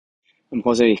I'm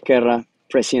Jose Vizquerra,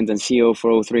 President and CEO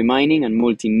for O3 Mining, and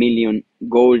multi-million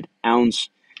gold ounce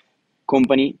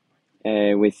company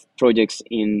with projects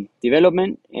in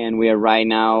development. And we are right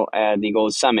now at the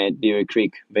Gold Summit, Beaver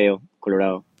Creek, Vail,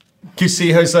 Colorado. Good to see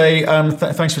you, Jose.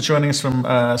 Thanks for joining us from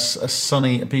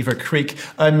sunny Beaver Creek.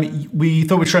 We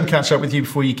thought we'd try and catch up with you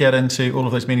before you get into all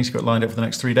of those meetings you've got lined up for the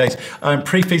next 3 days.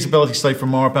 Pre-feasibility study for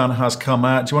Marban has come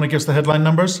out. Do you want to give us the headline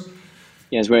numbers?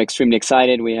 Yes, we're extremely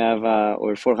excited. We have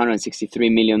over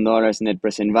 $463 million net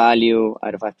present value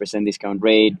at a 5% discount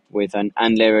rate with an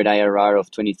unlevered IRR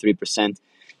of 23%.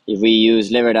 If we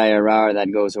use levered IRR,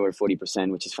 that goes over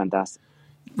 40%, which is fantastic.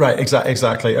 Right,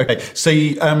 exactly. Okay, so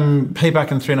you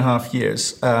payback in 3.5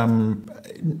 years.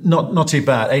 Not too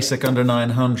bad. AISC under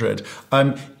 900.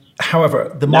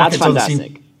 However, the market doesn't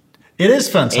seem. It is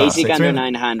fantastic. AISC under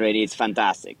 900 is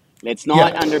fantastic. Let's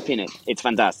not underpin it. It's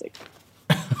fantastic.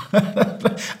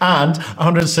 And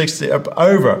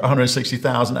over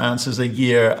 160,000 ounces a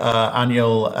year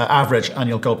annual average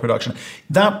annual gold production.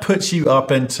 That puts you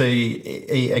up into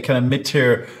a kind of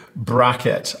mid-tier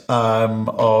bracket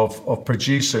of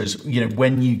producers. You know,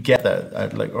 when you get there,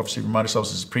 like obviously remind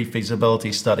ourselves this is a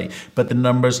pre-feasibility study, but the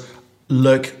numbers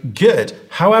look good.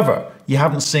 However, you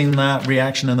haven't seen that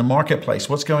reaction in the marketplace.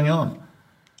 What's going on?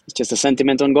 It's just a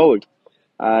sentiment on gold.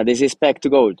 This is peg to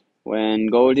gold. When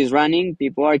gold is running,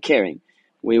 people are caring.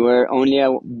 We were only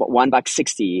at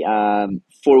 $1.60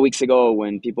 4 weeks ago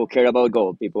when people care about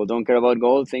gold. People don't care about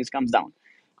gold, things comes down.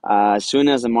 As soon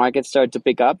as the markets start to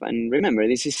pick up, and remember,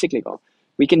 this is cyclical,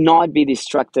 we cannot be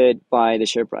distracted by the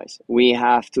share price. We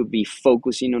have to be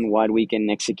focusing on what we can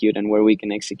execute and where we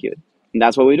can execute. And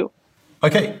that's what we do.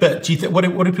 Okay, but do you what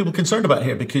are people concerned about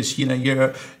here? Because you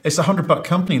know it's $100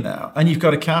 company now, and you've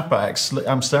got a capex.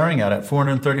 I'm staring at it,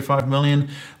 $435 million,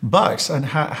 and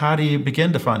how do you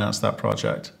begin to finance that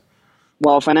project?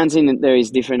 Well, financing, there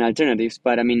is different alternatives,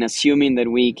 but I mean, assuming that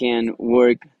we can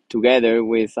work together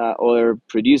with other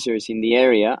producers in the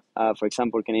area, for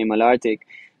example, Canadian Malartic,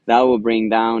 that will bring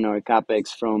down our capex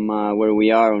from where we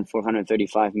are on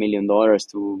 $435 million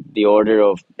to the order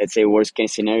of, let's say, worst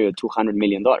case scenario, $200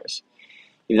 million.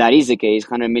 If that is the case,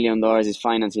 $100 million is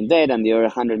financing debt and the other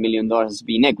 $100 million is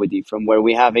being equity from where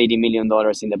we have $80 million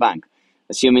in the bank.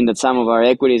 Assuming that some of our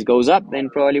equities goes up, then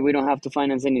probably we don't have to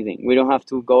finance anything. We don't have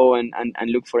to go and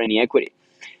look for any equity.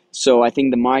 So I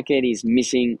think the market is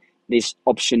missing this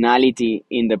optionality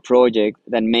in the project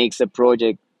that makes the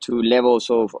project to levels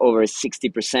of over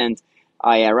 60%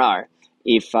 IRR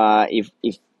if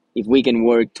we can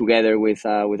work together with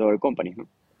our company.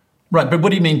 Right, but what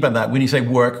do you mean by that? When you say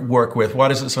work with, why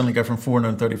does it suddenly go from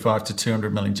 435 to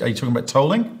 200 million? Are you talking about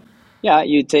tolling? Yeah,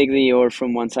 you take the ore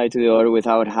from one side to the other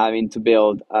without having to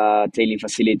build a tailing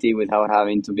facility, without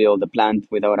having to build a plant,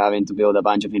 without having to build a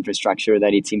bunch of infrastructure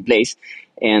that it's in place.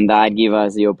 And that gives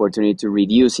us the opportunity to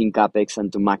reduce in capex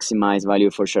and to maximize value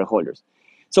for shareholders.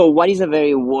 So what is a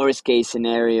very worst case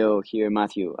scenario here,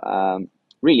 Matthew?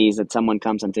 Really is that someone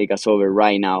comes and take us over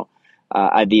right now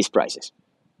at these prices.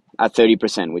 At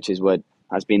 30%, which is what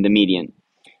has been the median.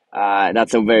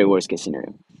 That's a very worst case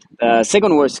scenario. The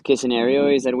second worst case scenario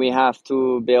is that we have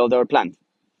to build our plant.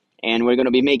 And we're going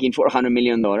to be making $400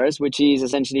 million, which is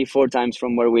essentially 4 times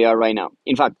from where we are right now.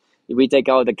 In fact, if we take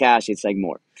out the cash, it's like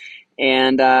more.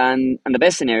 And the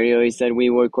best scenario is that we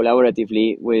work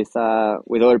collaboratively with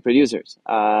other producers.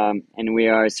 And we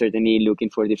are certainly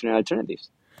looking for different alternatives.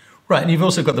 Right, and you've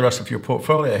also got the rest of your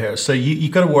portfolio here. So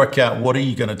you've got to work out what are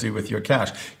you going to do with your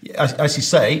cash. As you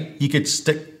say, you could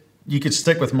stick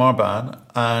with Marban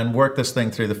and work this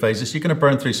thing through the phases. You're going to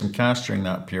burn through some cash during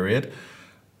that period.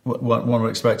 One would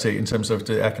expect to in terms of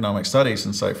the economic studies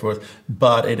and so forth.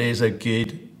 But it is a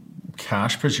good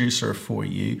cash producer for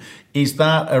you. Is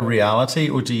that a reality,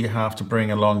 or do you have to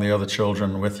bring along the other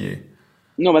children with you?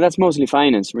 No, but that's mostly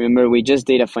finance. Remember, we just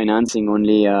did a financing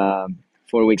only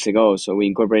 4 weeks ago. So we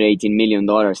incorporated $18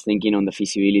 million thinking on the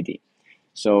feasibility.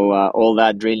 So all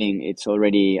that drilling, it's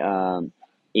already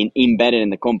embedded in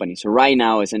the company. So right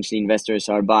now, essentially, investors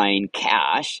are buying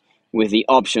cash with the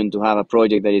option to have a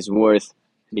project that is worth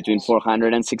between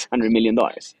 $400 and $600 million.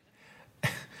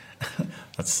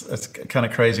 That's kind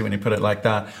of crazy when you put it like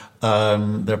that.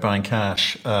 They're buying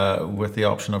cash with the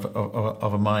option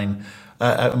of a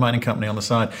mining company on the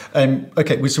side.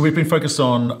 Okay, so we've been focused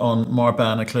on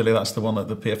Marban, and clearly that's the one that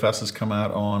the PFS has come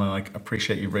out on, and I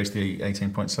appreciate you've raised the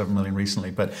 18.7 million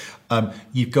recently, but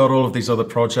you've got all of these other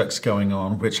projects going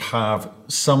on which have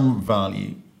some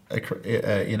value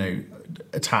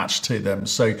attached to them,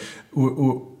 so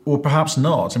or perhaps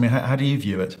not. I mean, how do you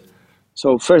view it?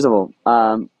 So first of all,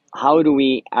 how do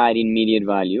we add immediate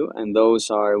value? And those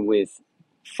are with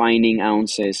finding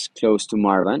ounces close to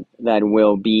Marban that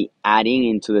will be adding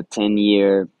into the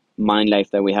 10-year mine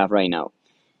life that we have right now.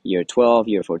 Year 12,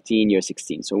 year 14, year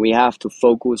 16. So we have to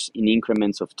focus in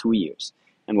increments of 2 years.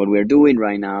 And what we're doing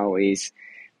right now is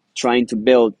trying to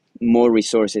build more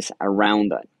resources around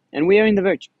that. And we are in the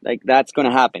verge. Like, that's going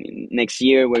to happen. Next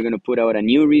year, we're going to put out a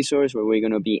new resource where we're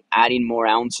going to be adding more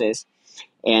ounces.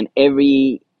 And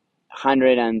every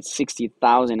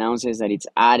 160,000 ounces that it's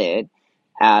added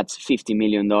adds $50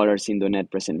 million in the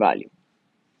net present value.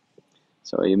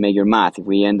 So you make your math. If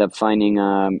we end up finding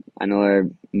another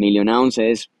million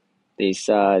ounces, this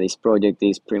project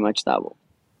is pretty much double.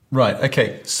 Right.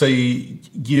 Okay. So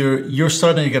you're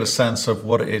starting to get a sense of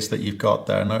what it is that you've got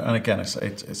there, and again, it's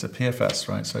a PFS,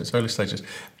 right? So it's early stages.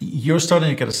 You're starting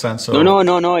to get a sense of no.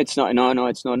 It's not. No,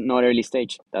 it's not early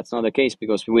stage. That's not the case,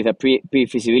 because with a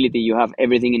pre-feasibility, you have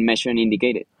everything in measure and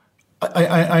indicated.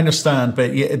 I understand,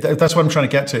 but yeah, that's what I'm trying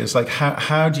to get to. It's like,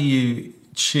 how do you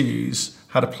choose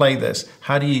how to play this?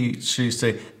 How do you choose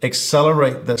to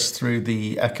accelerate this through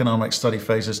the economic study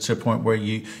phases to a point where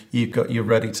you're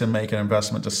ready to make an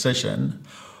investment decision?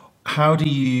 How do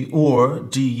you, or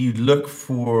do you look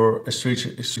for a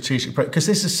strategic? Because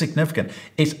this is significant.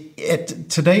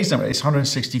 Today's number is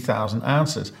 160,000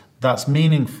 ounces. That's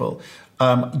meaningful.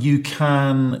 You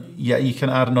can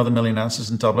add another million ounces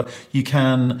and double it. You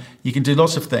can do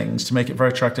lots of things to make it very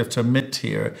attractive to a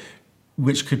mid-tier,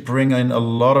 which could bring in a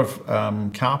lot of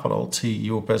capital to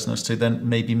your business to then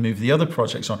maybe move the other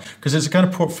projects on. Because it's a kind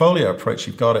of portfolio approach.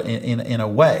 You've got it in a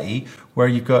way where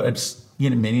you've got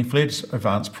meaningfully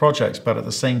advanced projects, but at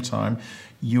the same time,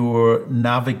 you're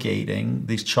navigating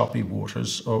these choppy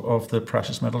waters of the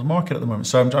precious metals market at the moment.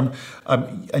 So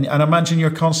and I imagine you're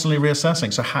constantly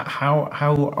reassessing. So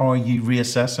how are you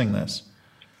reassessing this?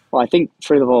 Well, I think,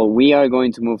 first of all, we are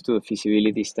going to move to a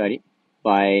feasibility study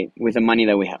with the money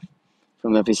that we have.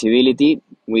 From the feasibility,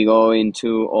 we go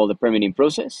into all the permitting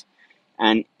process.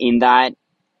 And in that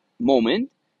moment,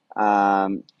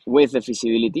 with the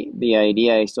feasibility, the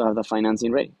idea is to have the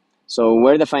financing ready. So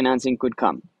where the financing could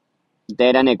come: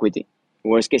 debt and equity.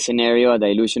 Worst case scenario, a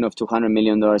dilution of $200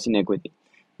 million in equity.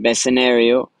 Best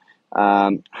scenario,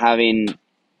 having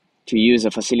to use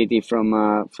a facility from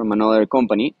another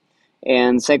company.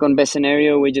 And second best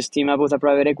scenario, we just team up with a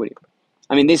private equity.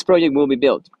 I mean, this project will be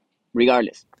built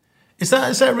regardless. Is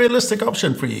that a realistic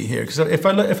option for you here? Because if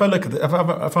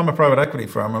I'm a private equity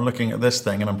firm, I'm looking at this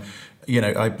thing, and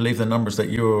I believe the numbers that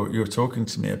you're talking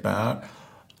to me about.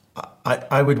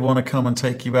 I would want to come and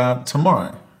take you out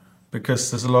tomorrow, because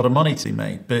there's a lot of money to be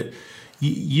made. But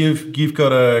you've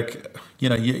got a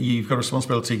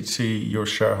responsibility to your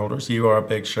shareholders. You are a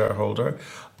big shareholder,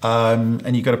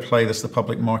 and you've got to play this the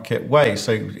public market way.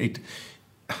 So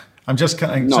I'm just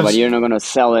kind of no, but you're not going to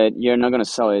sell it. You're not going to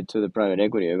sell it to the private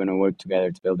equity. You're going to work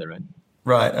together to build it, right?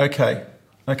 Right. Okay.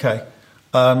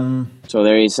 So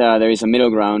there is a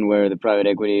middle ground where the private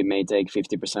equity may take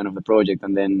 50% of the project,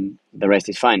 and then the rest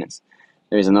is financed.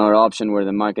 There is another option where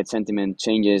the market sentiment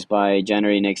changes by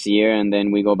January next year, and then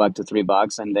we go back to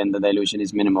 $3, and then the dilution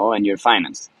is minimal, and you're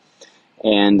financed.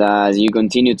 And as you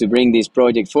continue to bring this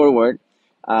project forward,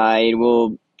 it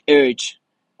will urge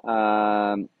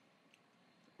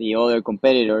the other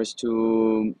competitors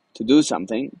to do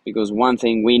something, because one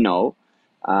thing we know,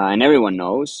 and everyone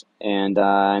knows, and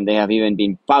they have even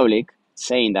been public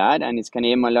saying that, and it's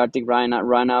Canadian Malartic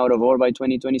run out of ore by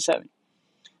 2027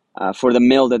 for the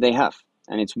mill that they have.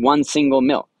 And it's one single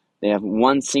mill. They have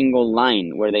one single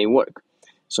line where they work.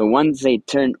 So once they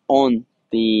turn on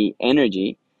the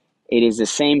energy, it is the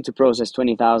same to process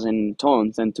 20,000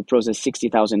 tons than to process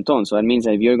 60,000 tons. So that means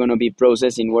that if you're going to be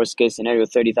processing, worst case scenario,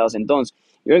 30,000 tons,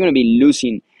 you're going to be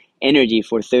losing energy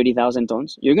for 30,000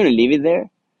 tons. You're going to leave it there?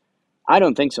 I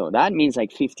don't think so. That means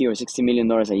like $50 or $60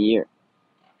 million a year.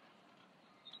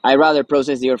 I'd rather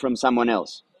process the ore from someone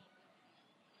else.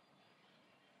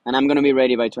 And I'm going to be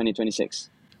ready by 2026.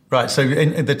 Right. So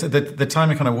the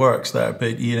timing kind of works there,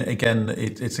 but again,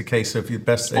 it's a case of your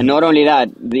best. And not only that,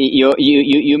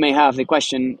 you may have the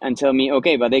question and tell me,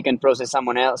 okay, but they can process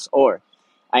someone else, or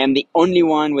I am the only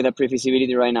one with a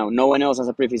pre-feasibility right now. No one else has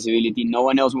a pre-feasibility. No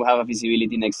one else will have a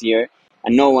feasibility next year,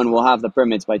 and no one will have the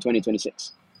permits by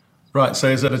 2026. Right. So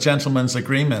is it a gentleman's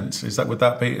agreement? Is that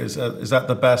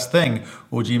the best thing,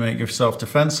 or do you make yourself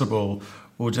defensible,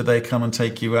 or do they come and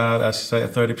take you out, as you say, a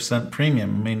 30%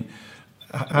 premium? I mean,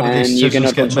 how do these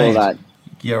decisions get made? That.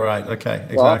 Yeah. Right. Okay.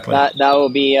 Exactly. Well, that will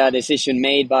be a decision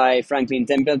made by Franklin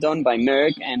Templeton, by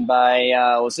Merck, and by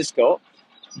Osisko,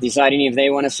 deciding if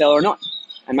they want to sell or not,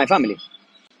 and my family.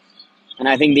 And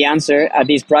I think the answer at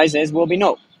these prices will be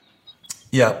no.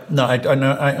 Yeah, no, I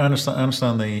know, I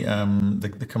understand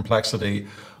the complexity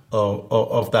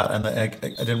of that, and I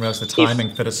didn't realize the If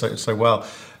timing fitted so well.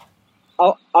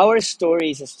 our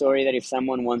story is a story that if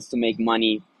someone wants to make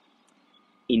money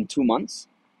in 2 months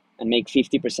and make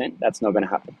 50%, that's not going to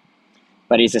happen.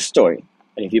 But it's a story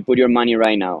that if you put your money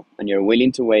right now and you're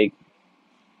willing to wait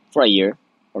for a year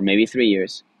or maybe 3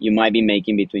 years, you might be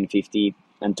making between 50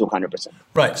 and 200%.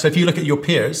 Right. So if you look at your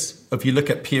peers, if you look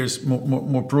at peers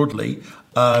more broadly,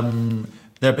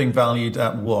 they're being valued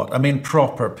at what? I mean,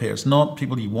 proper peers, not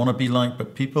people you want to be like,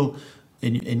 but people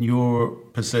in your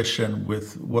position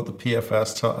with what the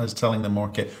PFS is telling the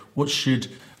market. What should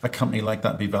a company like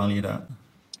that be valued at?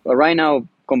 But right now,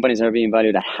 companies are being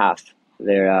valued at half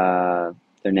their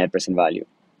net present value,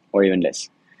 or even less.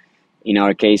 In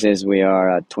our cases, we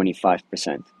are at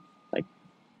 25%, like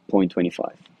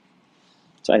 0.25.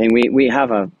 So I think we have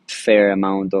a fair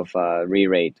amount of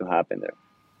re-rate to happen there.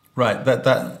 Right,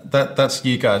 that's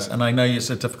you guys, and I know it's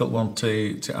a difficult one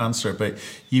to answer, but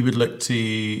you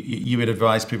would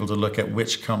advise people to look at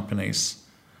which companies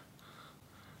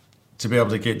to be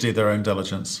able to do their own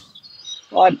diligence.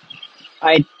 But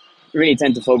I really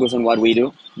tend to focus on what we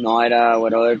do, not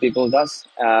what other people does.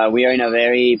 We are in a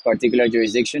very particular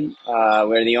jurisdiction.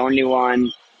 We're the only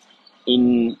one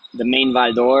in the main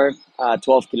Val d'Or,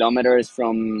 12 kilometers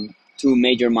from two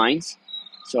major mines.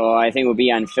 So I think it would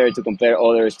be unfair to compare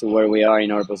others to where we are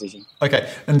in our position. Okay,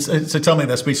 and so tell me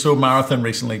this: we saw Marathon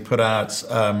recently put out.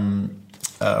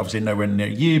 Obviously nowhere near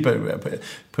you, but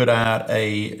put out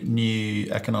a new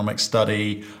economic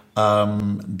study.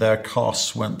 Their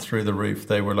costs went through the roof.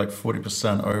 They were like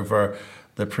 40% over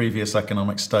the previous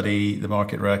economic study. The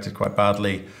market reacted quite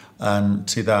badly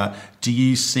to that. Do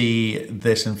you see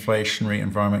this inflationary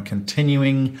environment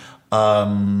continuing?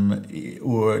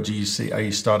 Or are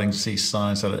you starting to see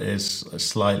signs that it is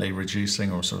slightly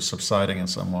reducing or sort of subsiding in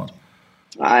somewhat?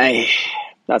 I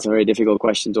That's a very difficult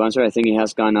question to answer. I think it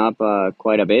has gone up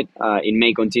quite a bit. It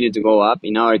may continue to go up.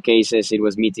 In our cases, it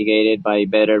was mitigated by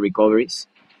better recoveries.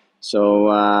 So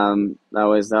that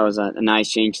was a nice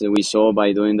change that we saw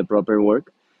by doing the proper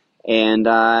work. And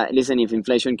listen, if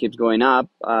inflation keeps going up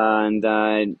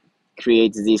and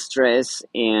creates this stress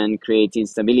and creates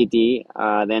instability,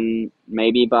 then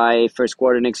maybe by first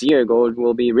quarter next year, gold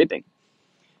will be ripping.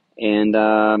 And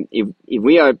if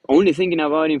we are only thinking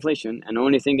about inflation and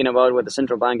only thinking about what the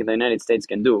central bank in the United States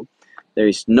can do, there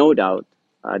is no doubt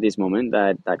at this moment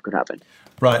that that could happen.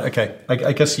 Right. Okay.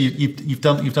 I guess you've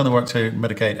done the work to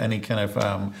mitigate any kind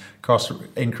of cost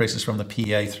increases from the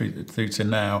PA through to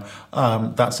now.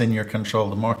 That's in your control.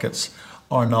 The markets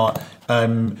are not.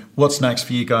 What's next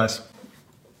for you guys?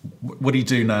 What do you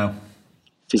do now?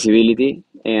 Feasibility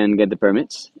and get the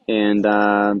permits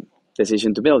and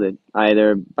decision to build it,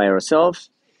 either by ourselves,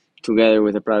 together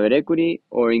with a private equity,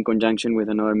 or in conjunction with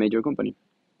another major company.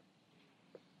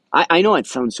 I know it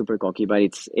sounds super cocky, but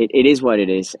it is what it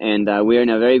is, and we're in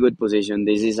a very good position.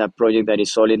 This is a project that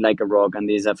is solid like a rock, and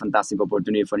this is a fantastic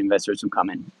opportunity for investors to come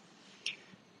in.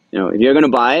 You know, if you're going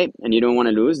to buy and you don't want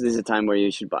to lose, this is a time where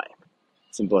you should buy.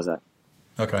 Simple as that.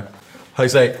 Okay.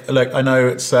 Jose, look, I know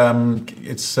it's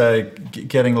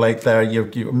getting late there.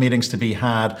 Your meetings to be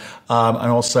had,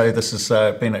 and also this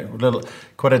has been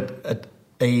quite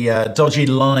a dodgy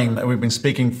line that we've been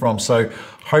speaking from. So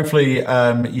hopefully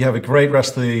you have a great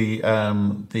rest of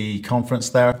the conference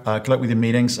there. Good luck with your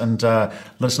meetings, and let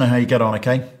us know how you get on.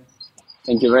 Okay.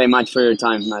 Thank you very much for your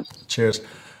time, Matt. Cheers.